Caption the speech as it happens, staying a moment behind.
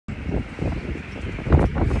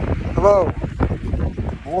Hello,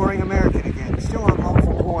 boring American again, still on home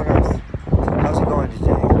from Who on Earth. How's it going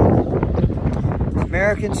today?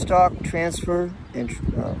 American Stock Transfer and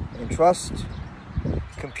Trust,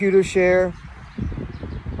 Computershare,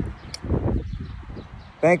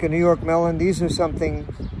 Bank of New York Mellon. These are some of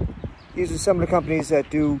the companies that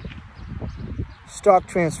do stock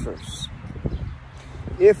transfers.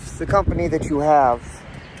 If the company that you have,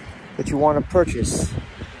 that you want to purchase,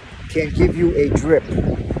 can give you a drip,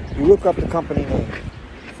 you look up the company name.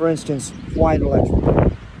 For instance, Hawaiian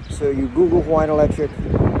Electric. So you Google Hawaiian Electric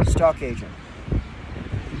stock agent.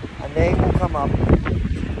 A name will come up,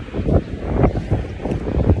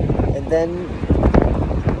 and then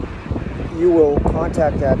you will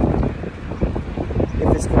contact that.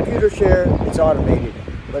 If it's Computershare, it's automated,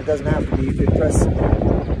 but it doesn't have to be. You can press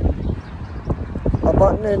a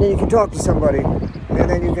button and then you can talk to somebody, and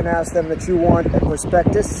then you can ask them that you want a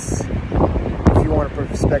prospectus. If you want a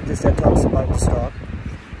prospectus that talks about the stock,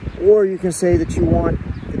 or you can say that you want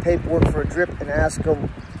the paperwork for a drip and ask them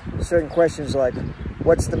certain questions like,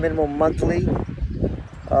 what's the minimum monthly?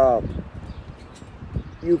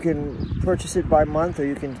 You can purchase it by month, or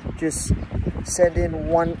you can just send in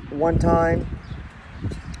one time.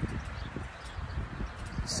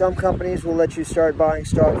 Some companies will let you start buying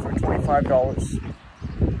stock for $25.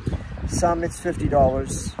 Some it's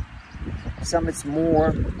 $50. Some it's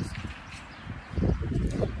more.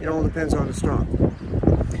 It all depends on the stock.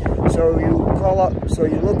 So you call up, so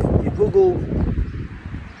you Google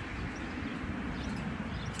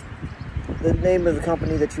the name of the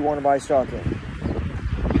company that you want to buy stock in.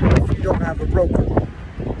 If you don't have a broker,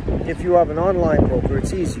 if you have an online broker,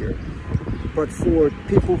 it's easier. But for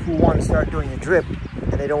people who want to start doing a drip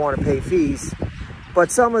and they don't want to pay fees, but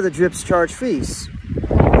some of the drips charge fees.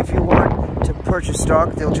 If you want to purchase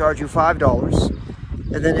stock, they'll charge you $5,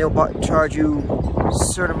 and then they'll charge you a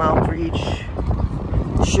certain amount for each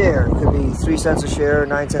share. It could be 3 cents a share,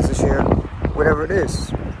 9 cents a share, whatever it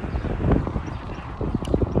is.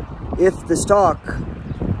 If the stock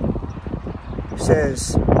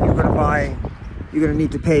says you're going to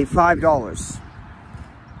need to pay $5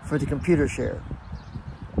 for the Computershare.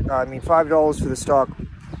 $5 for the stock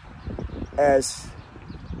as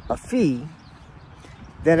a fee,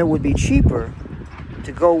 then it would be cheaper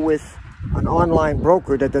to go with an online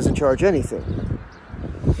broker that doesn't charge anything.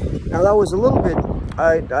 Now that was a little bit,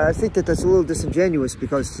 I think that's a little disingenuous,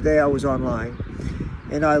 because today I was online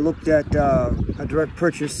and I looked at a direct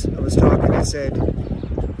purchase of a stock, and it said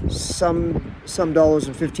some dollars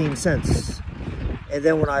and 15 cents. And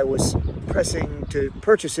then when I was pressing to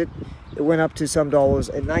purchase it, it went up to some dollars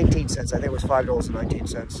and 19 cents. I think it was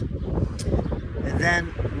 $5.19. And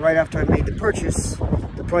then right after I made the purchase,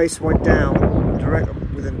 the price went down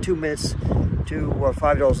within 2 minutes to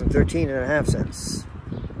 $5.13.5.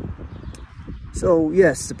 So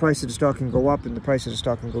yes, the price of the stock can go up and the price of the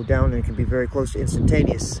stock can go down, and it can be very close to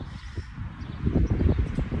instantaneous.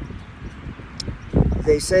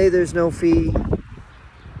 They say there's no fee.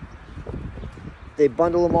 They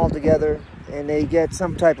bundle them all together, and they get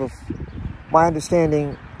some type of, my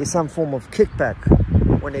understanding is some form of kickback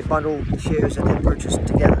when they bundle the shares that they purchase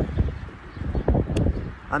together.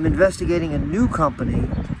 I'm investigating a new company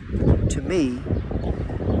to me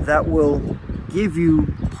that will give you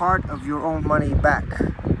part of your own money back.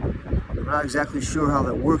 I'm not exactly sure how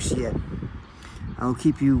that works yet. I'll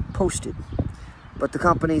keep you posted. But the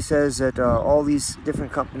company says that all these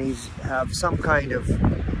different companies have some kind of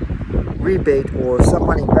rebate or some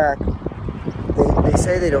money back. They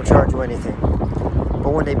say they don't charge you anything,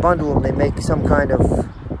 but when they bundle them, they make some kind of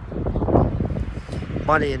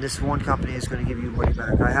money, and this one company is going to give you money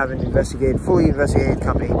back. I haven't fully investigated the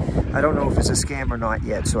company. I don't know if it's a scam or not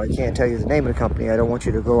yet, so I can't tell you the name of the company. I don't want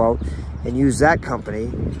you to go out and use that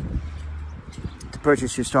company to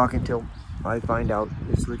purchase your stock until I find out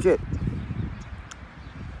it's legit.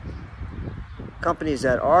 Companies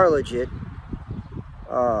that are legit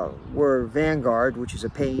were Vanguard, which is a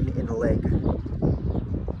pain in the leg.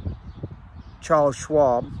 Charles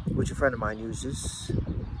Schwab, which a friend of mine uses.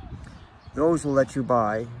 Those will let you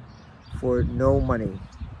buy for no money.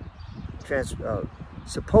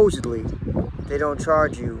 Supposedly, they don't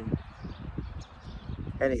charge you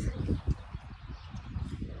anything.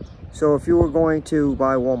 So if you were going to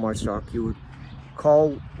buy Walmart stock, you would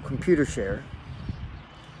call Computershare,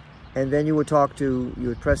 and then you would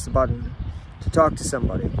press the button to talk to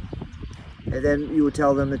somebody, and then you would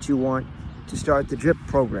tell them that you want to start the drip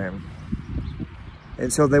program,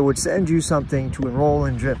 and so they would send you something to enroll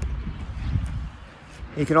in drip.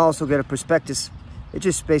 You can also get a prospectus. It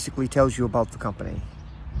just basically tells you about the company.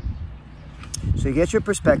 So you get your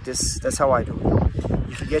prospectus. That's how I do it.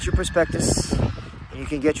 You can get your prospectus, and you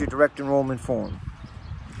can get your direct enrollment form.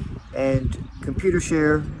 And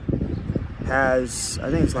Computershare has,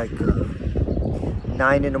 I think it's like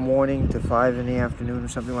 9 in the morning to 5 in the afternoon or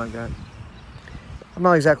something like that. I'm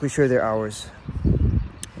not exactly sure their hours.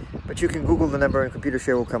 But you can Google the number and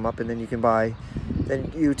Computershare will come up, and then you can buy.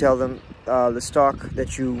 Then you tell them the stock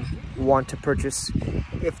that you want to purchase.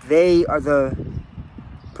 If they are the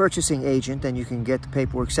purchasing agent, then you can get the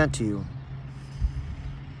paperwork sent to you.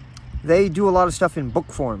 They do a lot of stuff in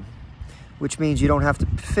book form, which means you don't have to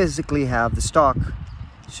physically have the stock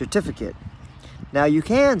certificate. Now you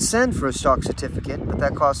can send for a stock certificate, but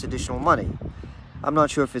that costs additional money. I'm not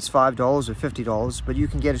sure if it's $5 or $50, but you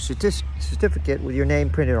can get a certificate with your name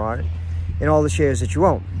printed on it and all the shares that you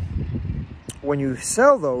own. When you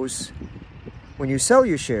sell those, when you sell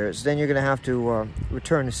your shares, then you're going to have to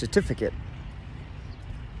return a certificate.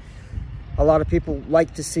 A lot of people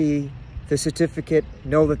like to see the certificate,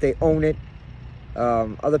 know that they own it.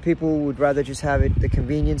 Other people would rather just have it, the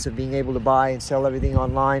convenience of being able to buy and sell everything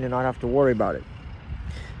online and not have to worry about it.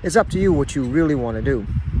 It's up to you what you really want to do.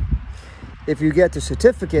 If you get the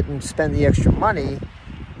certificate and spend the extra money,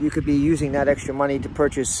 you could be using that extra money to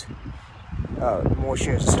purchase more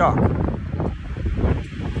shares of stock.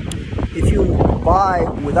 If you buy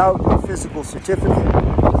without a physical certificate,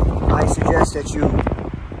 I suggest that you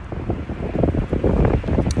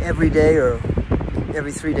every day or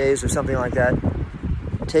every 3 days or something like that,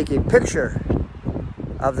 take a picture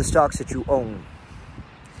of the stocks that you own,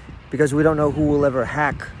 because we don't know who will ever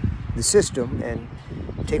hack the system and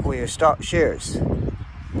take away your stock shares. You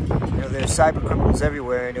know, there's cyber criminals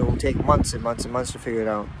everywhere, and it will take months and months and months to figure it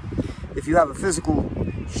out. If you have a physical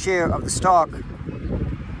share of the stock,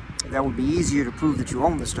 that would be easier to prove that you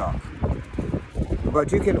own the stock.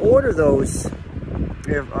 But you can order those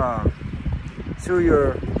through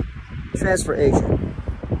your transfer agent.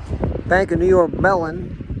 Bank of New York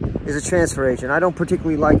Mellon is a transfer agent. I don't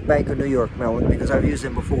particularly like Bank of New York Mellon because I've used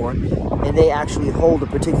them before, and they actually hold a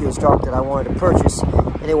particular stock that I wanted to purchase,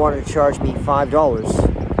 and they wanted to charge me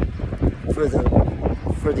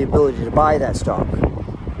 $5 for the ability to buy that stock.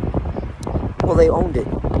 Well, they owned it.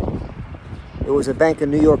 It was a Bank of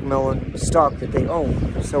New York Mellon stock that they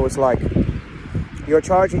owned. So it's like, you're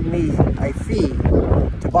charging me a fee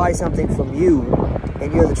to buy something from you,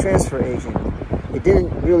 and you're the transfer agent. It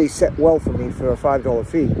didn't really set well for me for a $5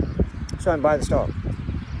 fee. So I'm buying the stock.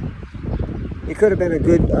 It could have been a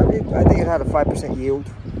good, I think it had a 5% yield.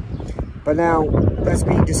 But now, that's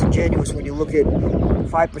being disingenuous when you look at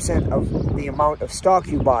 5% of the amount of stock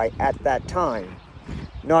you buy at that time,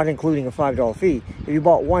 not including a $5 fee. If you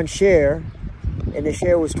bought one share, and the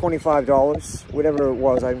share was $25, whatever it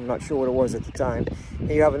was, I'm not sure what it was at the time, and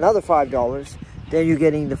you have another $5, then you're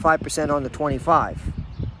getting the 5% on the 25,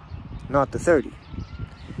 not the 30.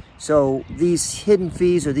 So these hidden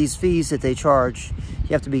fees, or these fees that they charge, you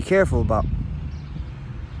have to be careful about.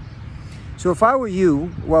 So if I were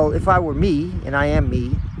you, well, if I were me, and I am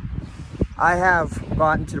me, I have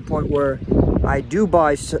gotten to the point where I do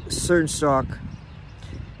buy certain stock.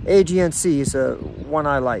 AGNC is one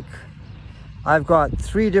I like. I've got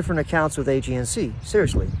 3 different accounts with AGNC,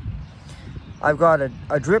 seriously. I've got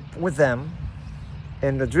a drip with them,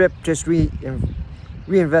 and the drip just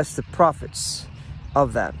reinvests the profits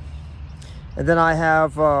of that. And then I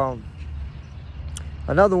have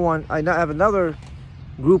another one, I have another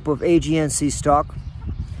group of AGNC stock,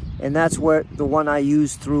 and that's the one I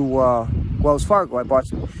use through Wells Fargo. I bought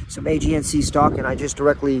some AGNC stock, and I just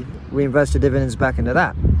directly reinvested dividends back into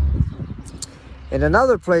that. And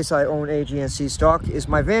another place I own AGNC stock is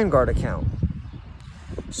my Vanguard account.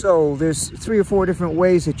 So there's 3 or 4 different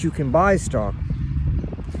ways that you can buy stock.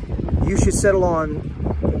 You should settle on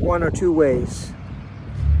 1 or 2 ways.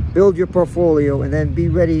 Build your portfolio, and then be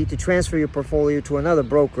ready to transfer your portfolio to another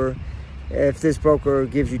broker if this broker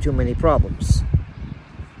gives you too many problems.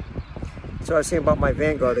 So I was saying about my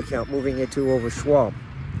Vanguard account, moving it to over Schwab.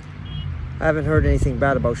 I haven't heard anything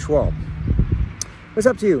bad about Schwab. It's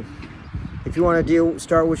up to you. If you want to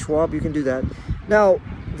start with Schwab, you can do that. Now,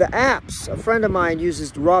 the apps, a friend of mine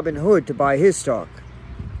uses Robinhood to buy his stock.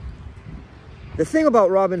 The thing about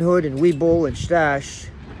Robinhood and Webull and Stash,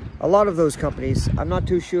 a lot of those companies, I'm not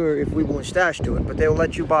too sure if Webull and Stash do it, but they'll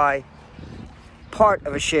let you buy part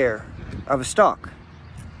of a share of a stock.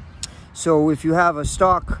 So if you have a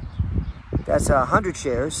stock that's 100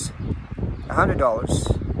 shares,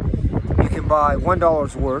 $100, you can buy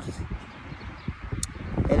 $1 worth.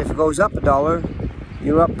 And if it goes up $1,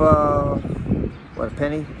 you're up, what, a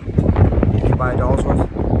penny? You can buy $1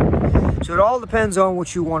 worth. So it all depends on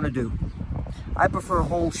what you want to do. I prefer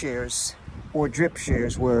whole shares or drip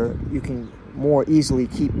shares, where you can more easily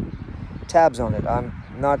keep tabs on it. I'm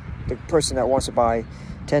not the person that wants to buy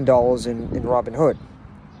 $10 in Robinhood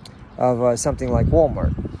of something like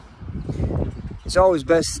Walmart. It's always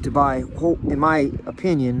best to buy whole, in my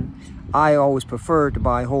opinion. I always prefer to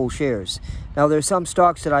buy whole shares. Now there's some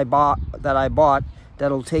stocks that I bought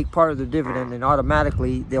that'll take part of the dividend and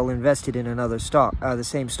automatically they'll invest it in another stock, the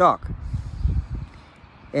same stock,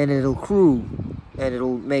 and it'll accrue and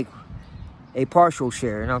it'll make a partial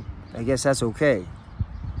share. Now I guess that's okay,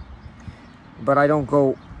 but I don't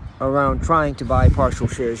go around trying to buy partial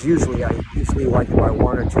shares. Usually I like to buy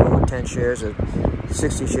 1 or 2 or 10 shares or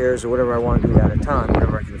 60 shares or whatever I want to do at a time,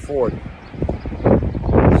 whatever I can afford.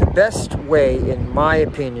 The best way, in my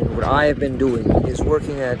opinion, what I have been doing is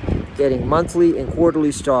working at getting monthly and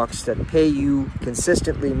quarterly stocks that pay you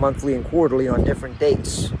consistently monthly and quarterly on different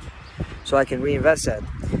dates, so I can reinvest that.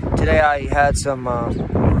 Today I had some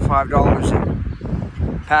over $5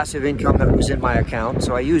 in passive income that was in my account,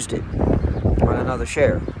 so I used it on another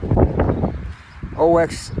share.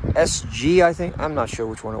 OXSG, I think. I'm not sure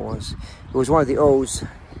which one it was. It was one of the O's.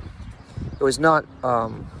 It was not...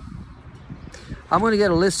 I'm going to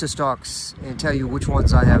get a list of stocks and tell you which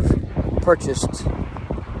ones I have purchased,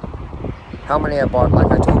 how many I bought,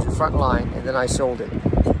 like I told you, Frontline, and then I sold it.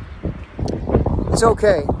 It's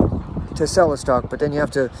okay to sell a stock, but then you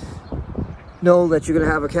have to know that you're going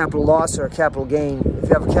to have a capital loss or a capital gain. If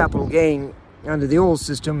you have a capital gain under the old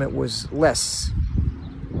system, it was less.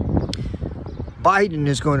 Biden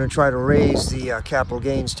is going to try to raise the capital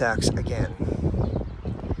gains tax again.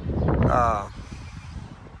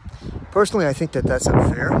 Personally, I think that that's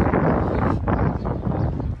unfair.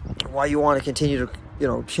 Why you want to continue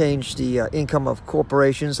to, change the income of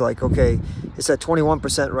corporations? Like, okay, it's at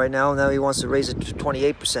 21% right now. Now he wants to raise it to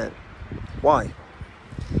 28%. Why?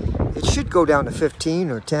 It should go down to 15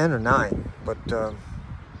 or 10 or 9. But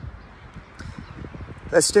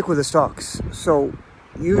let's stick with the stocks. So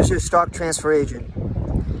use your stock transfer agent,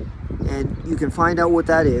 and you can find out what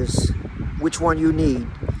that is, which one you need,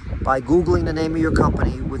 by Googling the name of your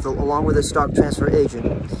company along with a stock transfer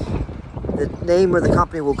agent. The name of the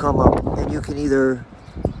company will come up, and you can either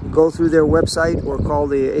go through their website or call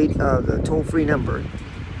the toll-free number.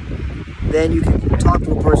 Then you can talk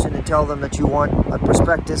to a person and tell them that you want a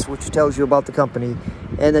prospectus which tells you about the company,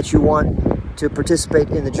 and that you want to participate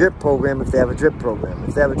in the DRIP program if they have a DRIP program.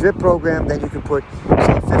 If they have a DRIP program, then you can put,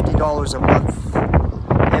 say, $50 a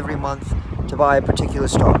month every month to buy a particular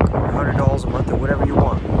stock, or $100 a month, or whatever you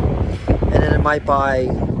want. And then it might buy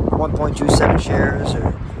 1.27 shares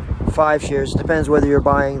or 5 shares. It depends whether you're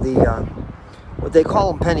buying the, what they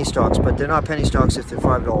call them penny stocks, but they're not penny stocks if they're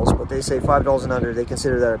 $5, but they say $5 and under, they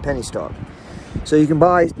consider that a penny stock. So you can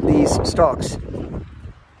buy these stocks.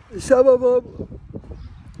 Some of them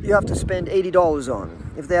you have to spend $80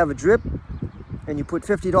 on. If they have a DRIP and you put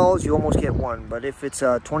 $50, you almost get one. But if it's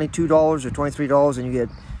 $22 or $23, and you get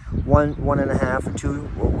one and a half or 2,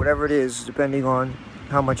 or whatever it is, depending on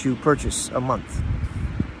how much you purchase a month.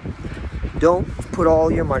 Don't put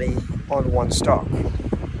all your money on one stock.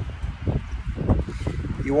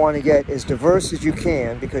 You want to get as diverse as you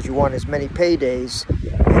can, because you want as many paydays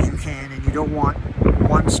as you can, and you don't want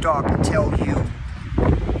one stock to tell you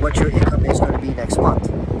what your income is going to be next month.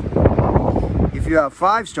 If you have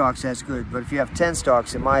 5 stocks, that's good, but if you have 10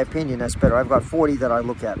 stocks, in my opinion, that's better. I've got 40 that I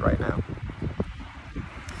look at right now.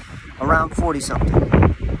 Around 40 something.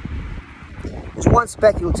 There's one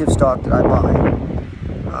speculative stock that I buy,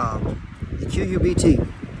 the QUBT.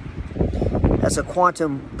 That's a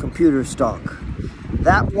quantum computer stock.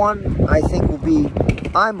 That one, I think, will be,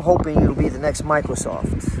 I'm hoping it'll be the next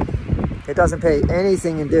Microsoft. It doesn't pay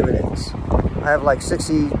anything in dividends. I have like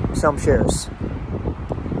 60 some shares.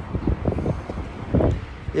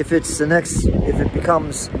 If it's the next, if it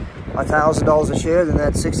becomes $1,000 a share, then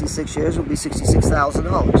that 66 shares will be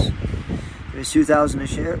 $66,000. If it's $2,000 a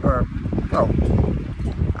share, or, well,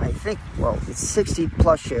 I think, well, it's 60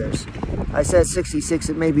 plus shares. I said 66,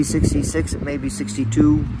 it may be 66, it may be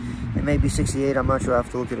 62, it may be 68, I'm not sure, I have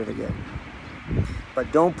to look at it again.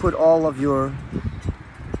 But don't put all of your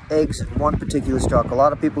eggs in one particular stock. A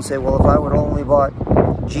lot of people say, well, if I would have only bought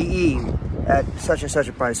GE at such and such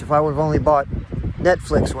a price, if I would have only bought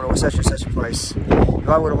Netflix when it was such and such a price, if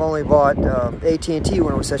I would have only bought AT&T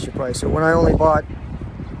when it was such a price, or when I only bought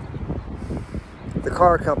the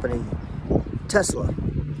car company, Tesla,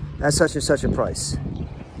 at such and such a price.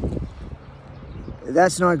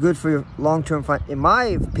 That's not good for your long-term. In my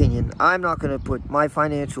opinion, I'm not going to put my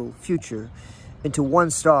financial future into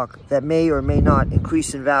one stock that may or may not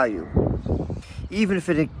increase in value. Even if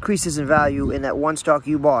it increases in value in that one stock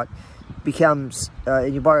you bought, becomes,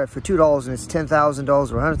 and you buy it for $2 and it's $10,000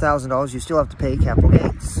 or $100,000, you still have to pay capital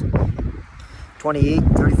gains. 28,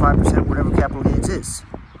 35%, whatever capital gains is,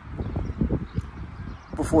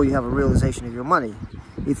 before you have a realization of your money.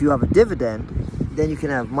 If you have a dividend, then you can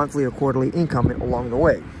have monthly or quarterly income along the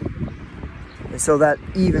way. And so that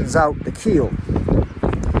evens out the keel.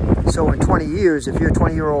 So in 20 years, if you're a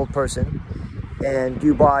 20-year-old person and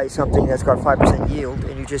you buy something that's got 5% yield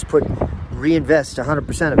and you just reinvest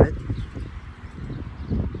 100% of it,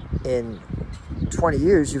 in 20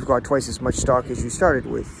 years, you've got twice as much stock as you started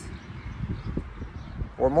with,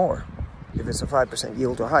 or more, if it's a 5%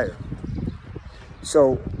 yield or higher.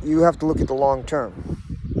 So you have to look at the long term.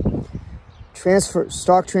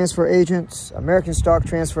 Stock transfer agents, American Stock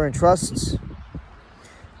Transfer and Trusts,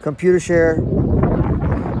 Computershare,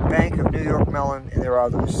 Bank of New York Mellon, and there are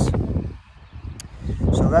others.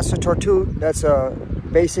 So that's a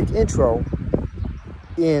basic intro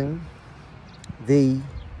in the,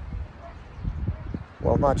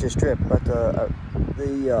 well, not just DRIP, but the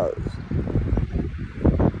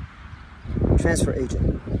transfer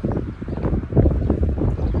agent.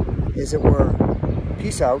 As it were,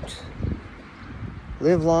 peace out,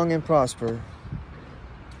 live long and prosper.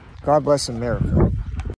 God bless America.